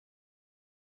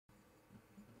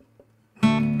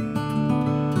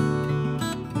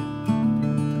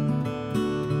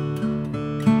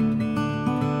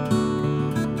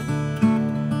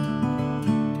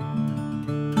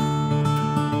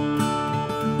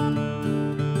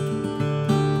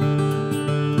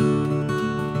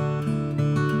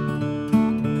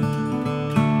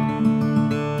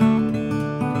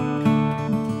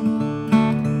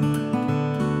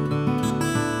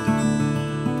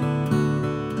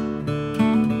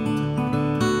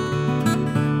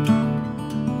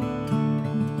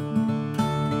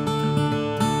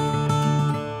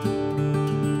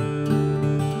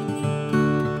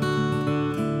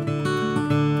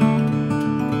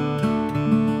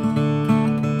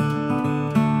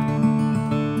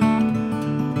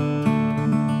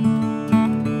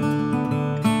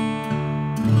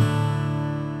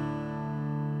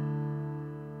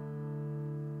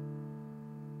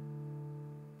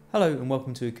Hello and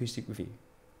welcome to Acoustic Review.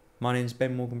 My name is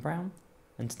Ben Morgan Brown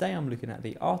and today I'm looking at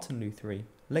the Art and Lutherie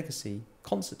Legacy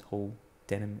Concert Hall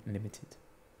Denim Limited.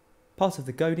 Part of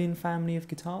the Godin family of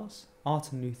guitars,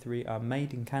 Art and Lutherie are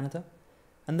made in Canada,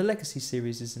 and the Legacy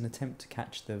series is an attempt to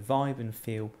catch the vibe and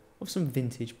feel of some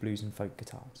vintage blues and folk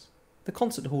guitars. The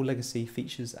Concert Hall Legacy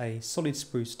features a solid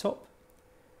spruce top,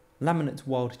 laminate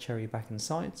wild cherry back and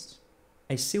sides,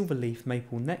 a silver leaf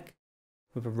maple neck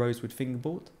with a rosewood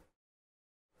fingerboard,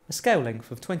 a scale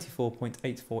length of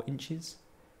 24.84 inches,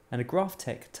 and a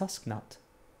Graphtec tusk nut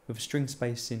with a string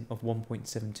spacing of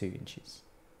 1.72 inches.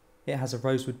 It has a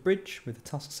rosewood bridge with a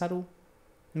tusk saddle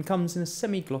and comes in a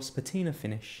semi-gloss patina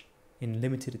finish in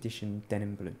limited edition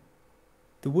denim blue.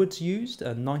 The woods used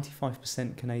are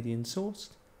 95% Canadian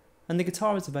sourced, and the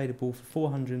guitar is available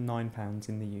for £409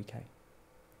 in the UK.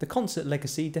 The Concert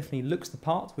Legacy definitely looks the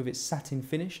part with its satin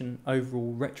finish and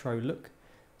overall retro look,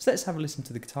 so let's have a listen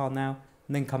to the guitar now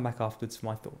and then come back afterwards for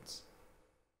my thoughts.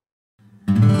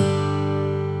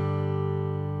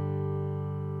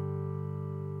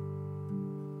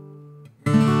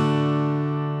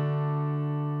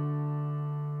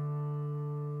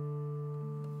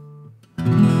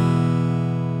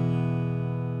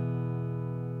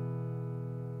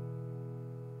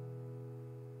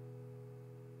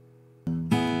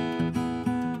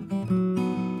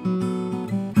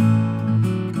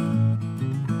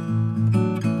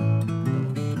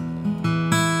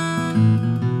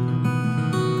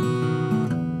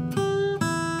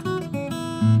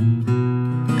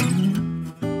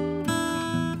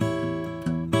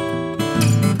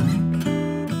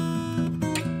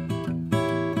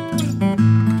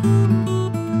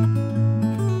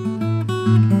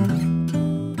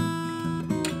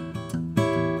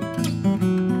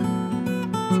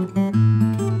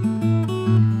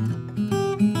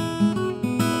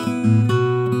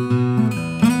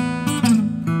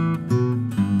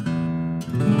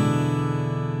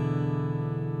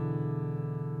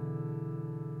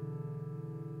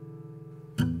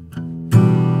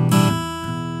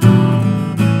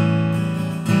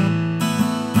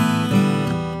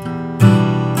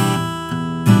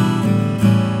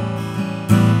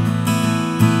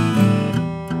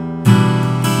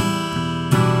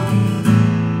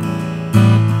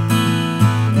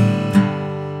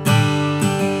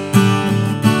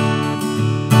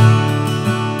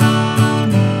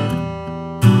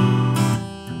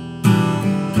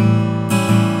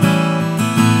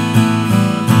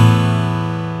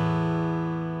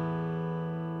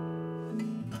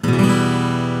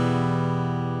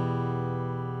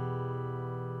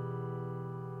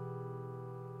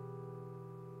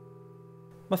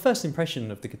 My first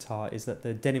impression of the guitar is that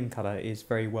the denim colour is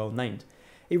very well named.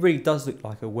 It really does look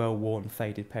like a well-worn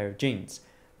faded pair of jeans.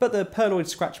 But the pearloid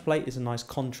scratch plate is a nice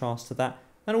contrast to that,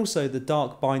 and also the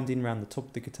dark binding around the top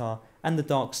of the guitar and the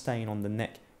dark stain on the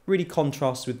neck really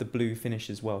contrasts with the blue finish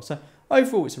as well. So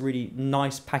overall it's a really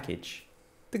nice package.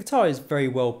 The guitar is very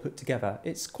well put together.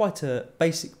 It's quite a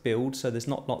basic build, so there's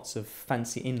not lots of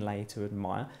fancy inlay to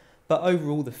admire, but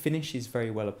overall the finish is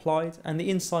very well applied and the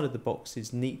inside of the box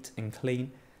is neat and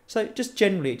clean. So just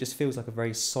generally it just feels like a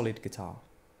very solid guitar.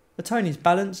 The tone is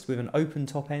balanced with an open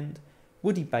top end,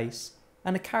 woody bass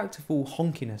and a characterful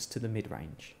honkiness to the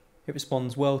mid-range. It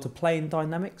responds well to playing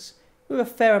dynamics with a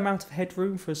fair amount of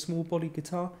headroom for a small bodied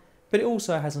guitar, but it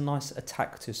also has a nice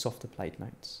attack to softer played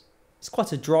notes. It's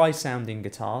quite a dry sounding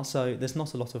guitar, so there's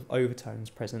not a lot of overtones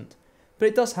present, but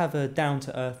it does have a down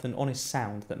to earth and honest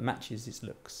sound that matches its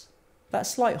looks. That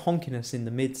slight honkiness in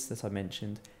the mids that I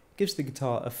mentioned gives the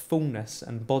guitar a fullness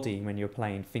and body when you're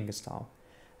playing fingerstyle,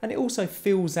 and it also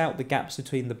fills out the gaps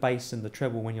between the bass and the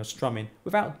treble when you're strumming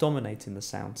without dominating the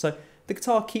sound, so the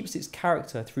guitar keeps its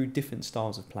character through different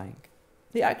styles of playing.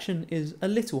 The action is a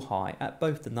little high at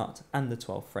both the nut and the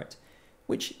 12th fret,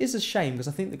 which is a shame because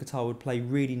I think the guitar would play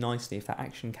really nicely if that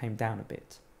action came down a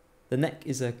bit. The neck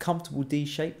is a comfortable D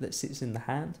shape that sits in the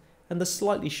hand, and the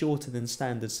slightly shorter than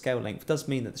standard scale length does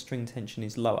mean that the string tension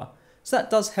is lower. So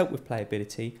that does help with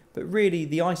playability, but really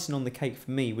the icing on the cake for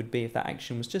me would be if that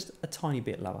action was just a tiny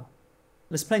bit lower.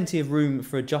 There's plenty of room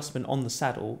for adjustment on the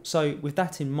saddle, so with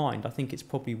that in mind I think it's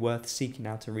probably worth seeking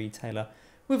out a retailer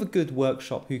with a good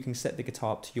workshop who can set the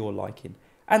guitar up to your liking.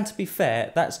 And to be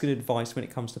fair, that's good advice when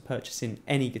it comes to purchasing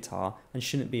any guitar and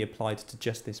shouldn't be applied to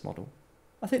just this model.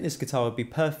 I think this guitar would be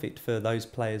perfect for those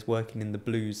players working in the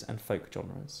blues and folk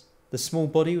genres. The small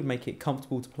body would make it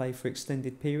comfortable to play for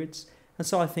extended periods, and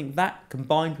so I think that,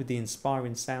 combined with the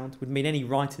inspiring sound, would mean any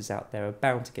writers out there are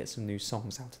bound to get some new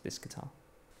songs out of this guitar.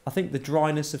 I think the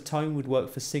dryness of tone would work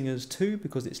for singers too,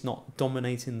 because it's not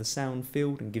dominating the sound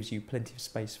field and gives you plenty of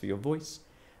space for your voice.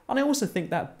 And I also think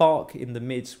that bark in the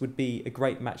mids would be a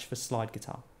great match for slide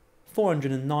guitar.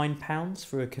 £409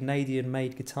 for a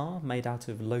Canadian-made guitar made out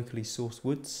of locally sourced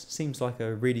woods seems like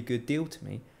a really good deal to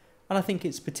me, and I think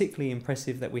it's particularly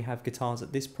impressive that we have guitars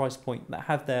at this price point that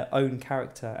have their own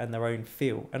character and their own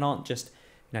feel and aren't just,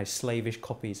 slavish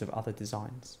copies of other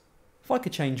designs. If I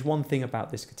could change one thing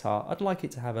about this guitar, I'd like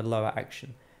it to have a lower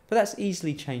action, but that's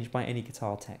easily changed by any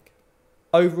guitar tech.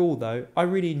 Overall though, I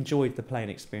really enjoyed the playing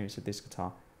experience of this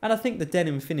guitar, and I think the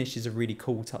denim finish is a really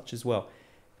cool touch as well.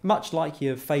 Much like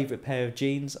your favourite pair of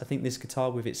jeans, I think this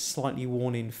guitar with its slightly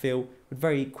worn in feel would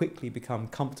very quickly become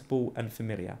comfortable and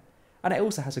familiar. And it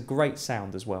also has a great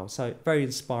sound as well, so very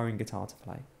inspiring guitar to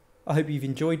play. I hope you've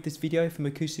enjoyed this video from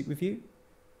Acoustic Review.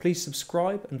 Please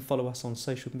subscribe and follow us on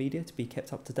social media to be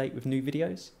kept up to date with new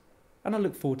videos. And I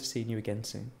look forward to seeing you again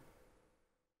soon.